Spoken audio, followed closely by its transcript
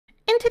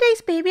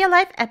today's Baby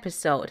Alive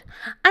episode,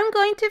 I'm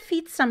going to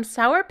feed some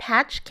Sour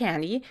Patch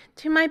candy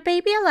to my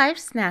Baby Alive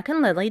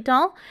Snackin' Lily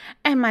doll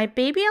and my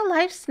Baby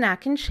Alive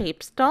Snackin'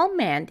 Shapes doll,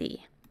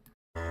 Mandy.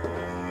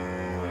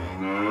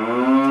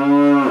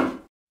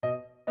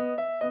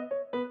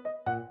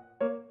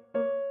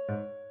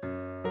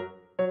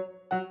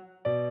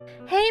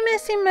 Hey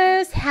Missy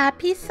Moose,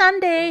 happy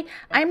Sunday!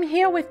 I'm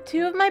here with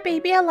two of my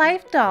Baby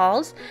Alive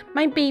dolls,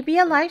 my Baby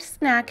Alive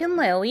Snackin'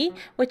 Lily,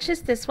 which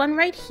is this one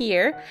right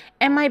here,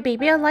 and my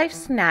Baby Alive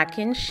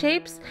Snackin'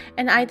 Shapes,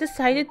 and I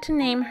decided to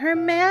name her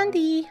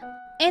Mandy.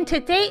 And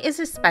today is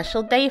a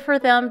special day for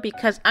them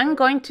because I'm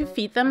going to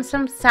feed them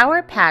some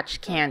Sour Patch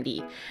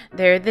candy.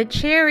 They're the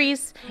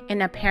cherries,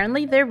 and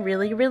apparently they're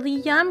really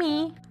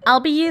yummy. I'll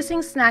be using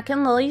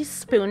Snackin' Lily's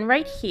spoon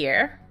right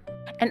here.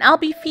 And I'll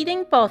be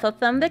feeding both of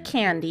them the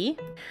candy.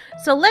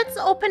 So let's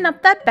open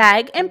up that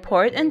bag and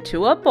pour it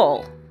into a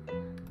bowl.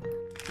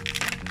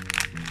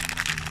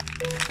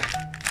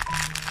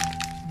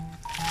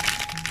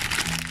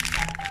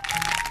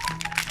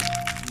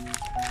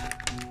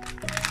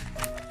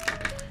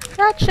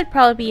 That should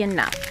probably be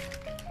enough.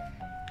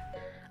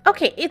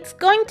 Okay, it's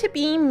going to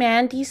be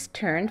Mandy's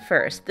turn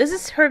first. This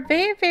is her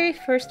very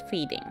first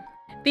feeding.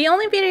 The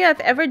only video I've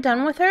ever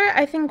done with her,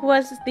 I think,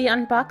 was the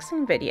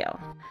unboxing video.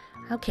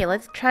 Okay,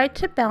 let's try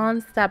to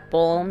balance that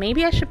bowl.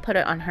 Maybe I should put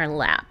it on her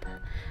lap.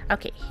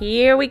 Okay,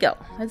 here we go.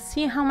 Let's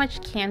see how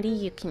much candy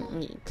you can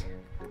eat.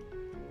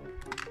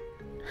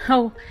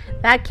 Oh,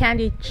 that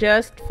candy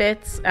just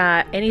fits.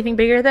 Anything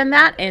bigger than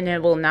that and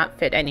it will not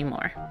fit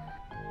anymore.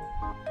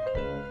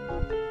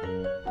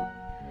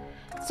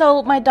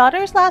 So my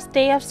daughter's last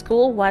day of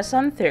school was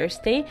on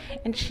Thursday,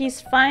 and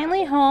she's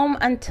finally home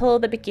until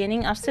the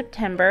beginning of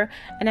September,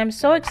 and I'm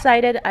so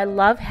excited. I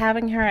love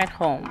having her at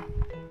home.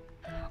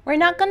 We're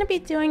not going to be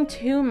doing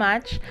too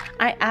much.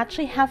 I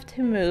actually have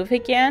to move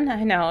again.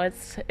 I know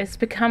it's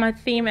become a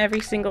theme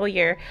every single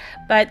year,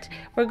 but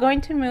we're going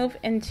to move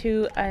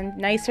into a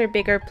nicer,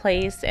 bigger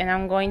place, and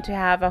I'm going to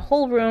have a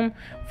whole room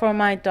for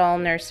my doll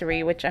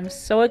nursery, which I'm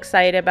so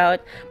excited about.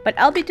 But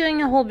I'll be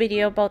doing a whole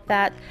video about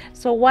that,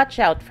 so watch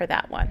out for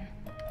that one.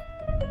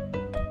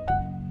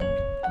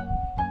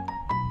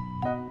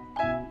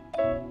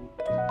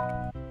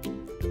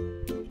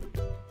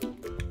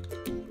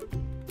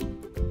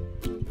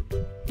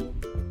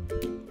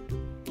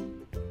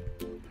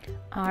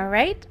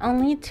 Alright,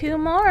 only two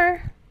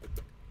more.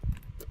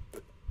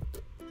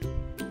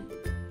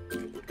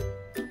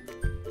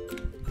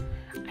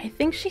 I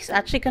think she's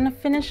actually gonna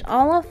finish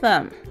all of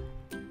them.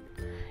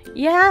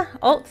 Yeah,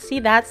 oh, see,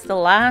 that's the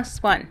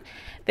last one.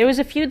 There was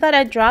a few that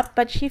I dropped,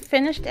 but she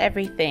finished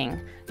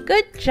everything.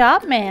 Good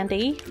job,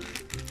 Mandy.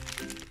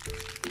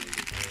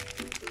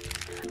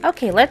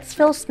 Okay, let's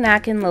fill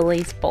Snackin'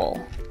 Lily's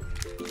bowl.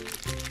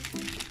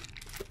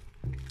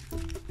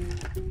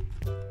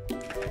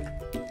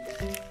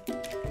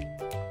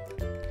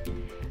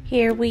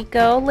 Here we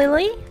go,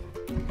 Lily.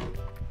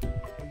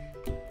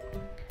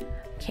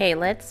 Okay,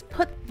 let's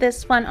put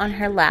this one on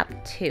her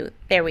lap too.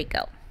 There we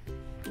go.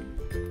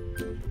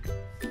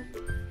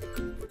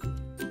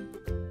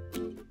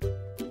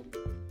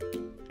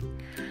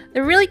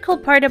 The really cool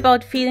part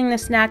about feeding the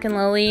Snackin'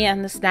 Lily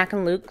and the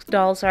Snackin' Luke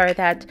dolls are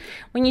that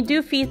when you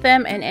do feed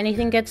them and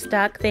anything gets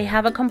stuck, they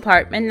have a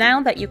compartment now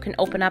that you can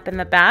open up in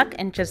the back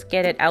and just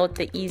get it out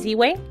the easy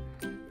way.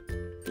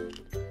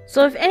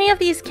 So if any of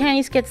these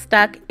candies get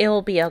stuck,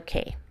 it'll be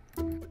okay.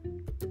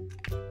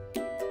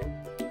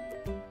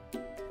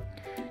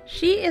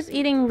 She is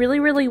eating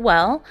really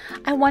well.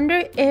 I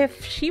wonder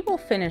if she will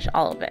finish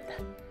all of it.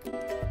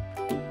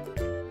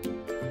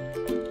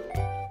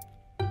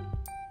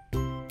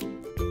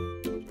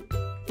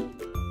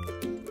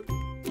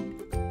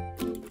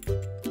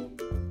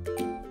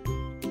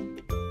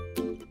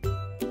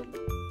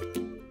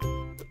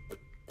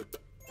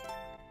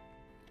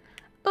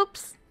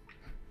 Oops.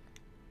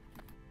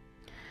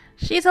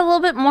 She's a little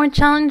bit more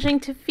challenging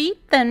to feed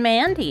than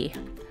Mandy.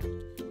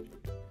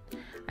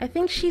 I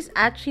think she's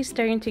actually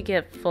starting to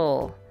get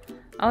full.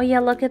 Oh yeah,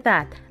 look at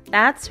that.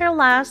 That's her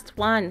last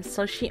one,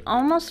 so she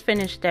almost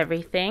finished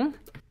everything.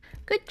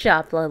 Good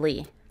job,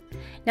 Lily.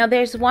 Now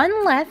there's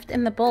one left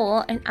in the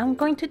bowl, and I'm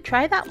going to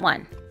try that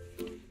one.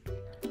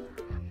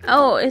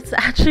 Oh, it's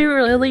actually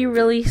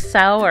really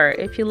sour.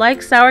 If you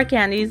like sour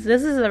candies,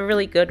 this is a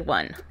really good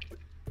one.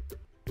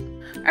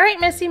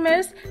 Alright, Missy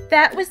Moose,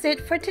 that was it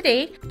for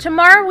today.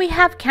 Tomorrow we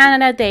have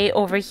Canada Day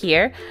over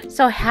here,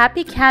 so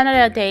happy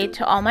Canada Day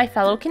to all my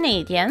fellow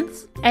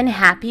Canadians, and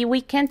happy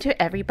weekend to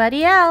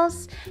everybody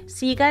else.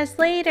 See you guys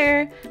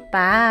later.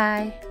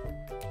 Bye.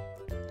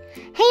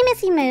 Hey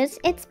Missy Moose,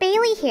 it's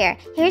Bailey here.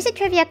 Here's a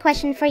trivia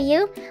question for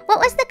you. What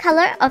was the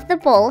color of the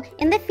bowl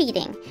in the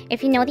feeding?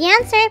 If you know the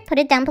answer, put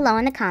it down below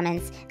in the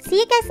comments. See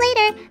you guys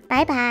later.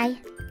 Bye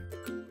bye.